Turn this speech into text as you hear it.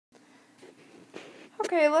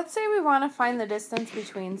Okay, let's say we want to find the distance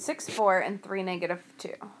between 6, 4 and 3,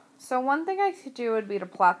 -2. So one thing I could do would be to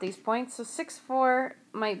plot these points. So 6, 4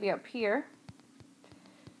 might be up here.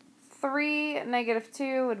 3,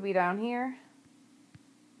 -2 would be down here.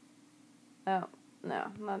 Oh,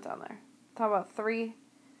 no, not down there. How about 3,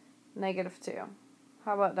 -2?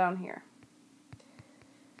 How about down here?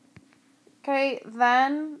 Okay,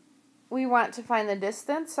 then we want to find the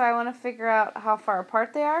distance, so I want to figure out how far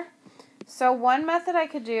apart they are. So one method I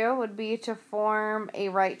could do would be to form a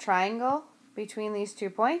right triangle between these 2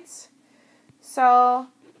 points. So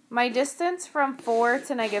my distance from 4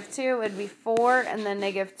 to -2 would be 4 and then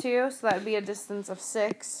 -2, so that would be a distance of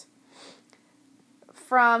 6.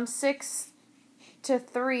 From 6 to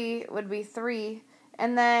 3 would be 3.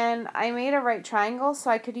 And then I made a right triangle, so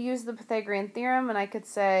I could use the Pythagorean theorem, and I could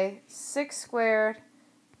say 6 squared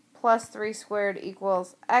plus 3 squared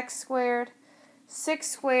equals x squared. 6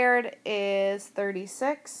 squared is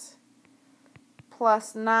 36,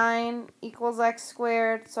 plus 9 equals x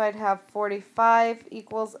squared, so I'd have 45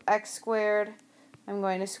 equals x squared. I'm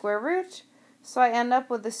going to square root, so I end up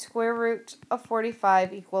with the square root of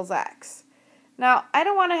 45 equals x. Now, I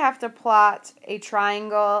don't want to have to plot a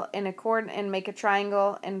triangle in a coordinate and make a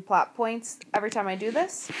triangle and plot points every time I do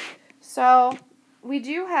this. So we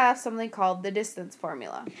do have something called the distance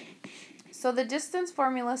formula. So the distance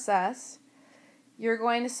formula says you're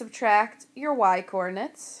going to subtract your y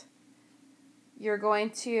coordinates. You're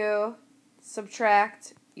going to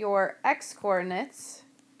subtract your x coordinates.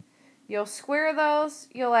 You'll square those,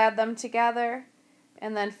 you'll add them together,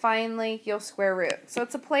 and then finally you'll square root. So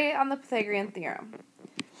it's a play on the Pythagorean theorem.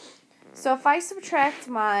 So if I subtract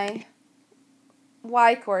my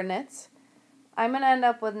y coordinates, I'm going to end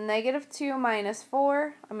up with -2 minus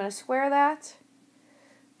 4. I'm going to square that.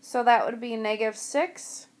 So that would be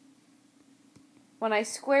 -6. When I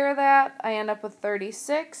square that, I end up with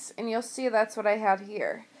 36, and you'll see that's what I had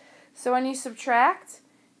here. So when you subtract,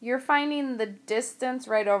 you're finding the distance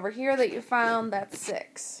right over here that you found, that's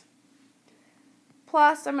 6.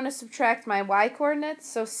 Plus, I'm going to subtract my y coordinates,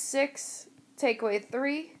 so 6 take away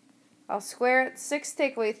 3. I'll square it. 6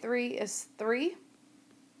 take away 3 is 3.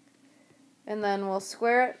 And then we'll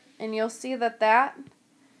square it, and you'll see that that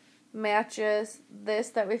matches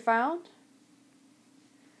this that we found.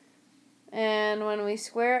 And when we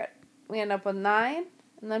square it, we end up with 9.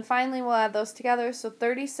 And then finally we'll add those together. So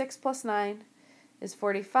 36 plus 9 is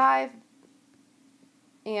 45.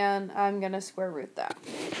 And I'm going to square root that.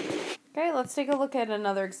 Okay, let's take a look at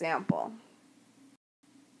another example.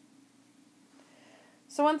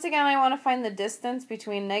 So once again, I want to find the distance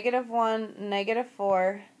between -1,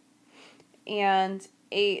 -4, and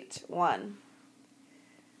 8, 1.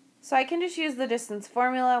 So I can just use the distance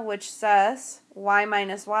formula, which says y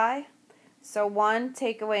minus y. So 1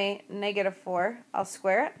 take away -4, I'll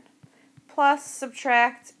square it, plus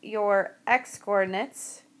subtract your x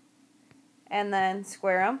coordinates, and then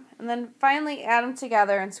square them, and then finally add them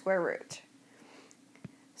together and square root.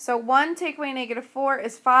 So 1 take away -4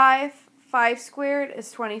 is 5, 5 squared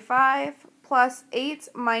is 25, plus 8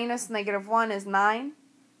 minus -1 is 9.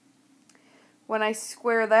 When I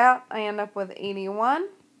square that, I end up with 81,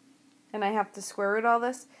 and I have to square root all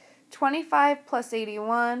this. 25 plus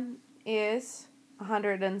 81 is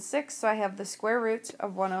 106, so I have the square root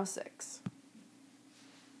of 106.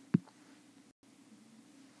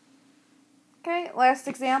 Okay, last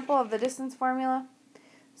example of the distance formula.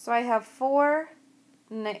 So I have 4,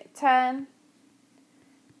 10,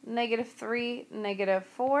 -3,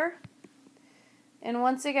 -4. And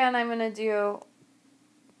once again, I'm going to do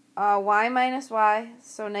y minus y,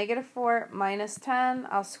 so -4 minus 10,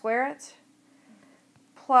 I'll square it,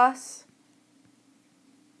 plus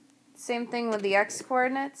same thing with the x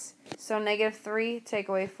coordinates, so -3 take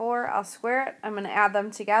away 4, I'll square it, I'm going to add them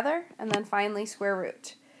together, and then finally square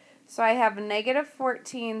root. So I have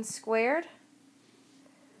 -14 squared,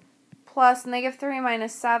 plus -3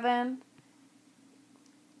 minus 7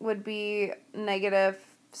 would be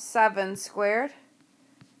 -7 squared,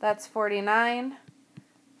 that's 49.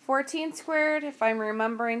 14 squared, if I'm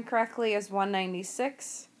remembering correctly, is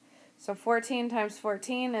 196. So 14 times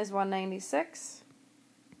 14 is 196.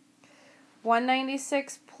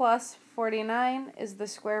 196 plus 49 is the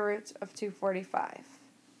square root of 245.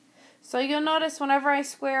 So you'll notice whenever I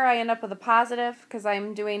square, I end up with a positive because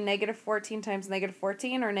I'm doing -14 times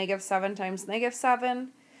 -14 or -7 times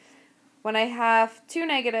 -7. When I have two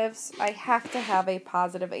negatives, I have to have a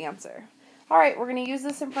positive answer. Alright, we're going to use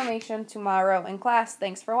this information tomorrow in class.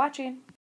 Thanks for watching.